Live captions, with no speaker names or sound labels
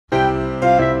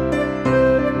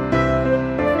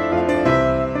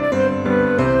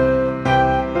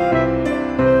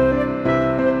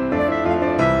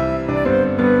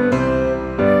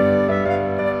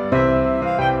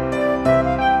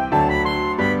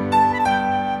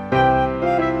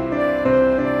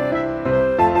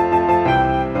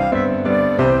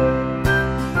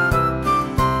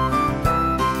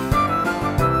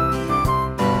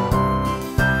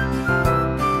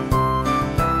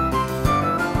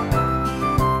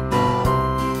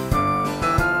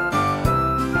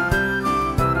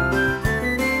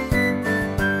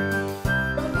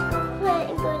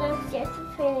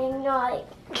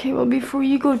Okay, well, before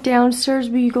you go downstairs,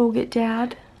 will you go get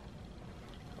Dad?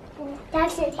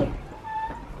 Dad's in here.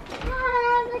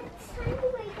 Dad, it's time to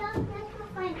wake up. Let's go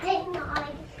find eggnog.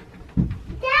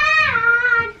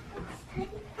 Dad! It's time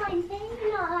to find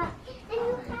eggnog. And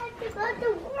you have to go to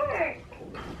work.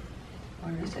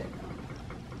 Where is it?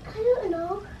 I don't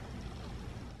know.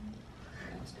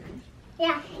 Downstairs.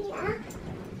 Yeah.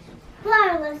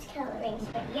 Marvelous colorings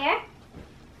right here.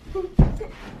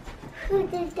 Who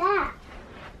did that?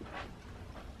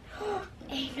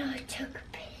 Eggnog took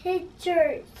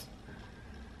pictures.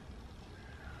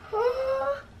 Look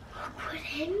what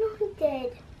Eggnog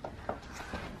did.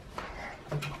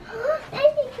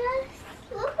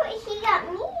 Look what he got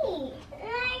me.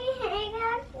 He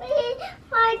got me.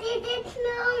 I did the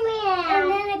snowman. And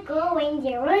then a glowing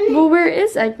there. Well, where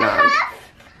is Eggnog?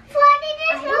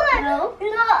 Look,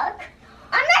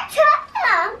 I'm not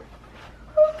trying.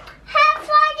 Have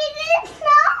fun in the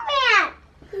snowman.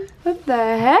 What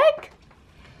the heck?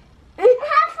 Have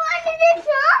fun in the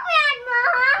snowman,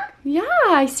 Mom. Yeah,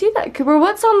 I see that, Cooper.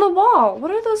 What's on the wall? What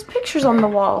are those pictures on the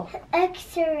wall?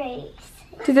 X-rays.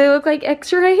 Do they look like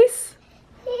x-rays?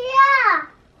 Yeah.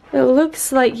 It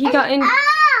looks like he got in. Ouch.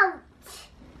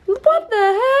 What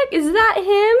the heck? Is that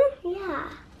him? Yeah.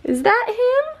 Is that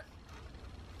him?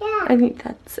 Yeah. I think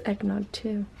that's Eggnog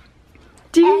too.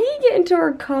 Did he get into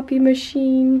our copy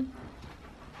machine?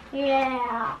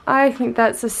 Yeah. I think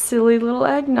that's a silly little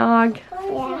Eggnog.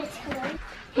 Yeah.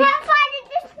 Have fun in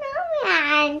the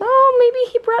snowman. Oh,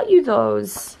 maybe he brought you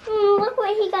those. Look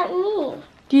what he got me.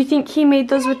 Do you think he made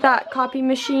those with that copy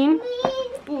machine?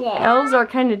 Yeah. Elves are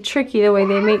kind of tricky the way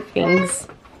they make things.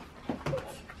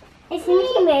 I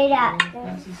think he made that.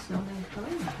 How's the snowman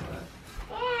coming?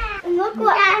 And look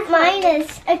what mine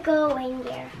is a going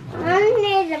there. Mine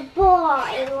is a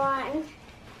boy one.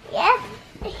 Yeah.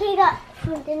 He got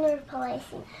from dinner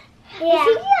policing. Yeah. I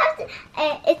think you have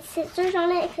to, it's scissors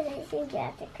on it because I think you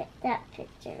have to cut that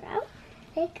picture out.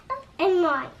 Like, and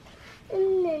mine.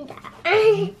 And then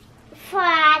that.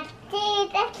 Frosty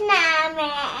the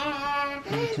Snowman.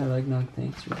 Can you tell Eggnog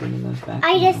thanks for bringing those back?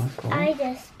 I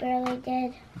just barely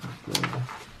did.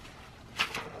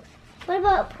 What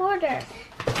about Porter?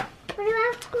 What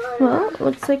about Porter? Well,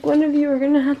 looks like one of you are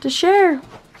gonna have to share.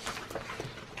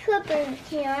 Cooper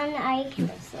can I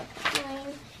was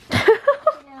mine.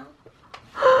 No.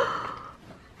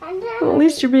 And then Well, at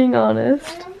least you're being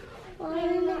honest. 1,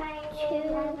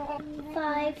 2,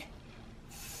 5,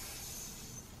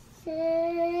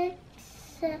 6.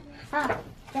 Oh,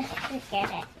 just forget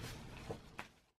it.